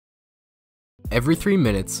Every 3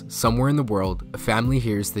 minutes, somewhere in the world, a family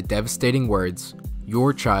hears the devastating words,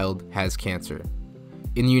 "Your child has cancer."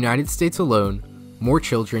 In the United States alone, more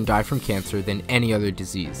children die from cancer than any other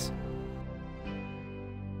disease.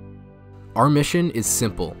 Our mission is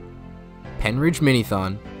simple. Pennridge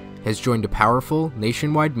Mini-THON has joined a powerful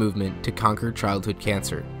nationwide movement to conquer childhood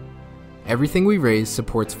cancer. Everything we raise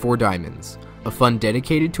supports 4 Diamonds, a fund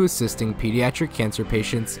dedicated to assisting pediatric cancer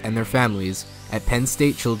patients and their families at Penn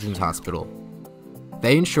State Children's Hospital.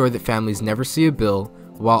 They ensure that families never see a bill,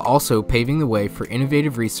 while also paving the way for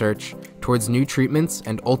innovative research towards new treatments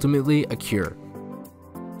and ultimately a cure.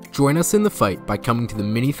 Join us in the fight by coming to the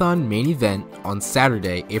Mini-THON main event on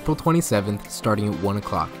Saturday, April 27th, starting at 1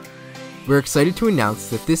 o'clock. We're excited to announce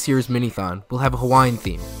that this year's Mini-THON will have a Hawaiian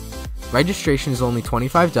theme. Registration is only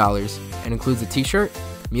 $25 and includes a t-shirt,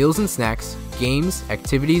 meals and snacks, games,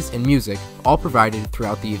 activities, and music, all provided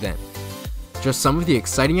throughout the event. Just some of the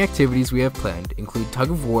exciting activities we have planned include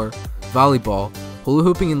tug of war, volleyball, hula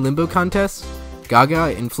hooping and limbo contests,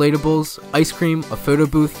 gaga inflatables, ice cream, a photo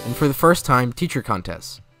booth, and for the first time, teacher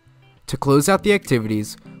contests. To close out the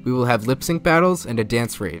activities, we will have lip sync battles and a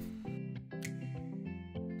dance rave.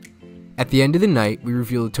 At the end of the night, we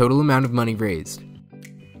reveal the total amount of money raised.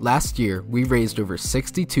 Last year, we raised over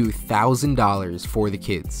 $62,000 for the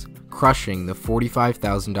kids, crushing the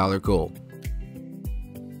 $45,000 goal.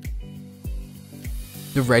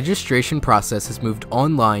 The registration process has moved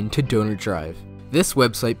online to Donor Drive. This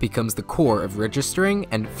website becomes the core of registering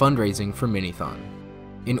and fundraising for Mini-THON.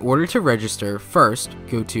 In order to register, first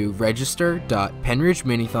go to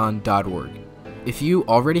register.pennridgeminithon.org. If you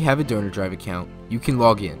already have a Donor Drive account, you can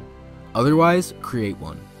log in. Otherwise, create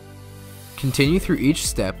one. Continue through each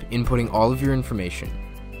step, inputting all of your information.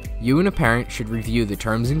 You and a parent should review the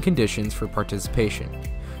terms and conditions for participation.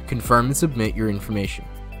 Confirm and submit your information.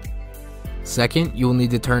 Second, you will need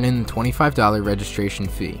to turn in the $25 registration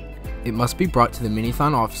fee. It must be brought to the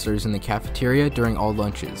Mini-THON officers in the cafeteria during all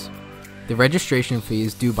lunches. The registration fee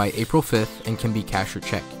is due by April 5th and can be cash or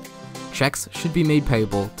check. Checks should be made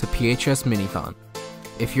payable to PHS Mini-THON.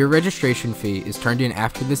 If your registration fee is turned in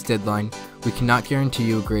after this deadline, we cannot guarantee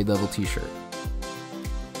you a grade level t-shirt.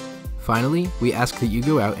 Finally, we ask that you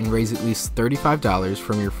go out and raise at least $35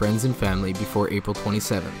 from your friends and family before April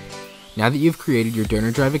 27th. Now that you've created your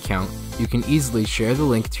Donor Drive account, you can easily share the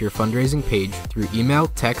link to your fundraising page through email,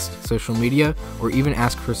 text, social media, or even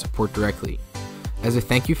ask for support directly. As a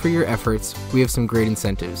thank you for your efforts, we have some great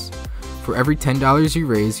incentives. For every $10 you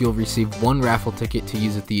raise, you'll receive 1 raffle ticket to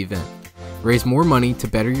use at the event. Raise more money to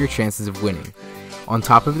better your chances of winning. On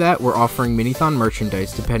top of that, we're offering Mini-THON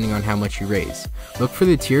merchandise depending on how much you raise. Look for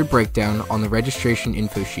the tiered breakdown on the registration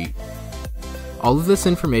info sheet. All of this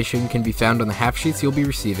information can be found on the half sheets you'll be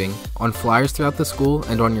receiving, on flyers throughout the school,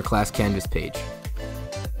 and on your class Canvas page.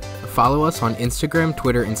 Follow us on Instagram,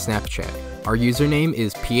 Twitter, and Snapchat. Our username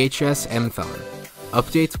is PHSMTHON.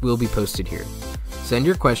 Updates will be posted here. Send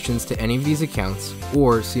your questions to any of these accounts,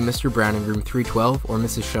 or see Mr. Brown in room 312 or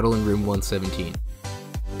Mrs. Shuttle in room 117.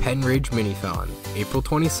 Pennridge Mini-THON, April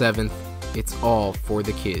 27th. It's all for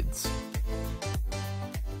the kids.